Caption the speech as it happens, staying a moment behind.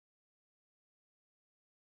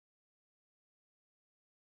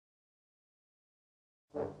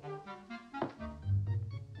My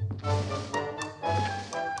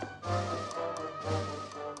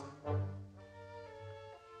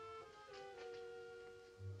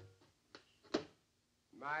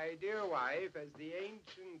dear wife, as the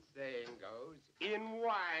ancient saying goes, in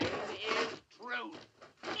wine is truth.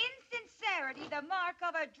 Insincerity, the mark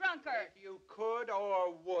of a drunkard. If you could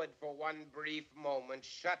or would, for one brief moment,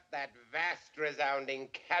 shut that vast, resounding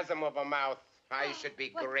chasm of a mouth, I should be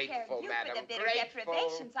grateful, madam. For the bitter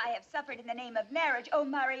deprivations I have suffered in the name of marriage. Oh,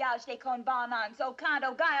 mariage de convenance, oh,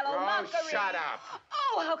 canto guile, oh, mockery. Shut up.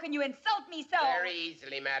 Oh, how can you insult me so? Very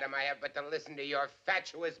easily, madam. I have but to listen to your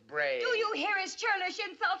fatuous brain. Do you hear his churlish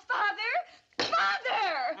insults, Father?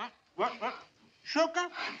 Father! What? Sugar?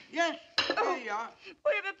 Yes, there you are.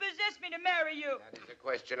 Whatever possessed me to marry you? That is a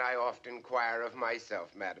question I often inquire of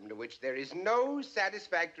myself, madam, to which there is no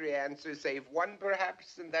satisfactory answer, save one,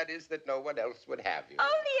 perhaps, and that is that no one else would have you. Only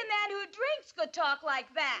a man who drinks could talk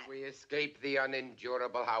like that. We escape the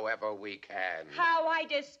unendurable however we can. How I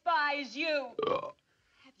despise you.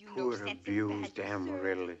 Have you no Poor sense abused of value,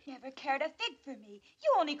 Amarillo. sir? Never cared a fig for me.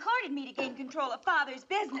 You only courted me to gain control of Father's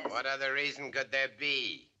business. What other reason could there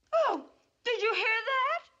be? Oh, did you hear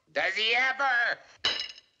that? Does he ever?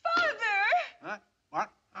 Father! Huh? What?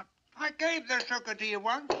 I gave the sugar to you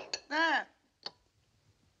once. There.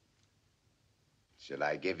 Shall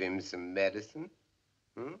I give him some medicine?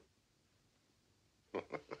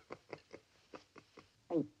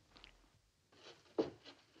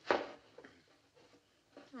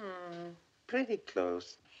 Pretty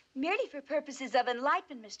close. Merely for purposes of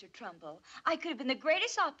enlightenment, Mr. Trumbull, I could have been the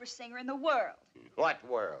greatest opera singer in the world. What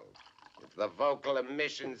world? If the vocal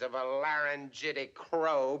emissions of a laryngitic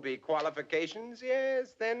crow be qualifications,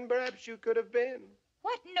 yes, then perhaps you could have been.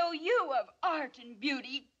 What know you of art and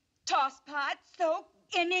beauty? Tosspot, soap,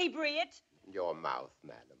 inebriate. Your mouth,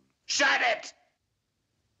 madam. Shut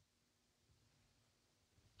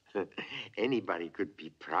it! Anybody could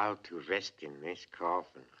be proud to rest in this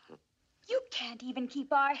coffin. You can't even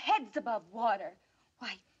keep our heads above water.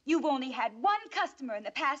 Why, you've only had one customer in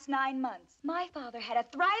the past 9 months. My father had a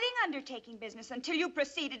thriving undertaking business until you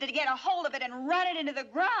proceeded to get a hold of it and run it into the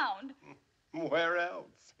ground. Where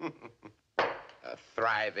else? A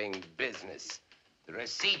thriving business, the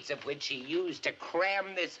receipts of which he used to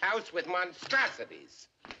cram this house with monstrosities.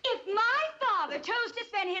 If my father chose to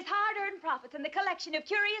spend his hard-earned profits on the collection of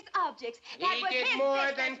curious objects, that was his He did more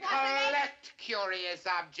business, than wasn't it? collect curious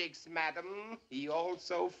objects, madam. He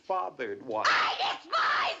also fathered one. I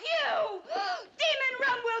despise you! Demon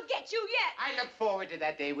rum will get you yet! I look forward to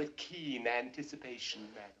that day with keen anticipation,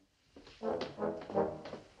 madam.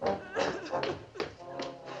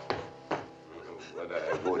 What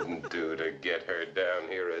I wouldn't do to get her down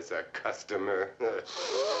here as a customer.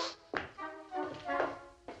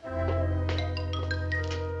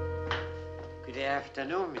 Good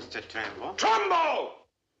afternoon, Mr. Trumbull. Trumbull!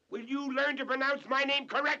 Will you learn to pronounce my name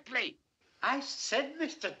correctly? I said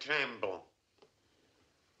Mr. Trumbull.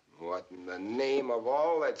 What in the name of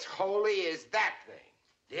all that's holy is that thing?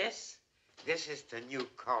 This is the new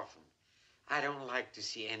coffin. I don't like to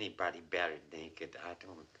see anybody buried naked. I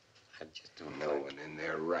just don't No like one in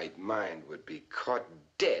their right mind would be caught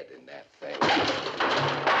dead in that thing.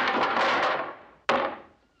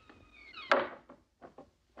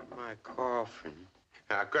 my coffin.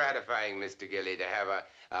 How gratifying, Mr. Gilly, to have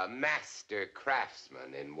a master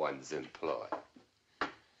craftsman in one's employ.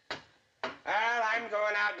 Well, I'm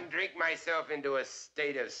going out and drink myself into a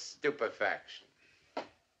state of stupefaction.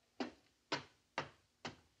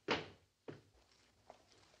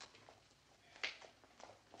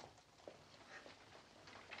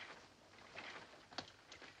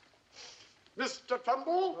 Mr.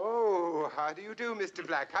 Trumbull? Oh, how do you do, Mr.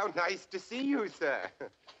 Black? How nice to see you, sir.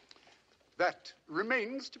 That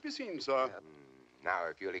remains to be seen, sir. Now,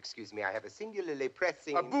 if you'll excuse me, I have a singularly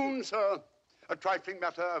pressing... A boon, sir. A trifling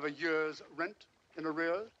matter of a year's rent in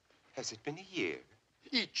arrears. Has it been a year?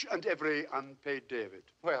 Each and every unpaid day of it.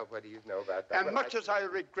 Well, what do you know about that? And Well, much as I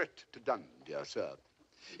regret to done, dear sir,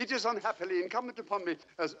 it is unhappily incumbent upon me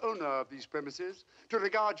as owner of these premises to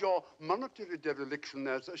regard your monetary dereliction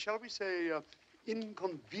as, shall we say,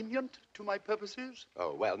 inconvenient to my purposes.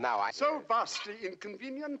 Oh, well, now I... So vastly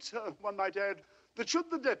inconvenient, one might add, that should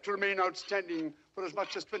the debt remain outstanding for as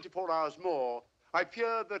much as 24 hours more, I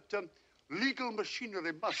fear that legal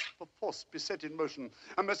machinery must, perforce, be set in motion,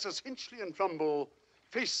 and Messrs. Hinchley and Trumbull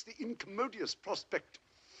face the incommodious prospect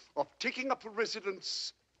of taking up a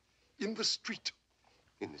residence in the street.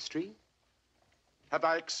 In the street? Have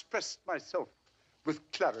I expressed myself with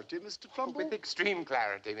clarity, Mr. Trumbull? With extreme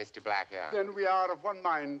clarity, Mr. Black, yeah. Then we are of one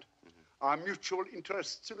mind. Our mutual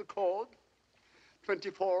interests in accord.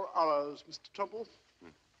 24 hours, Mr. Trumbull.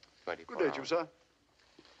 24 Good day to you, sir.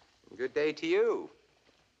 Good day to you,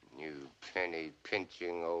 you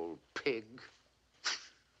penny-pinching old pig.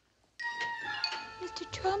 Mr.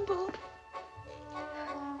 Trumbull.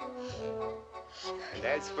 And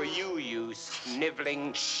as for you, you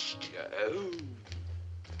sniveling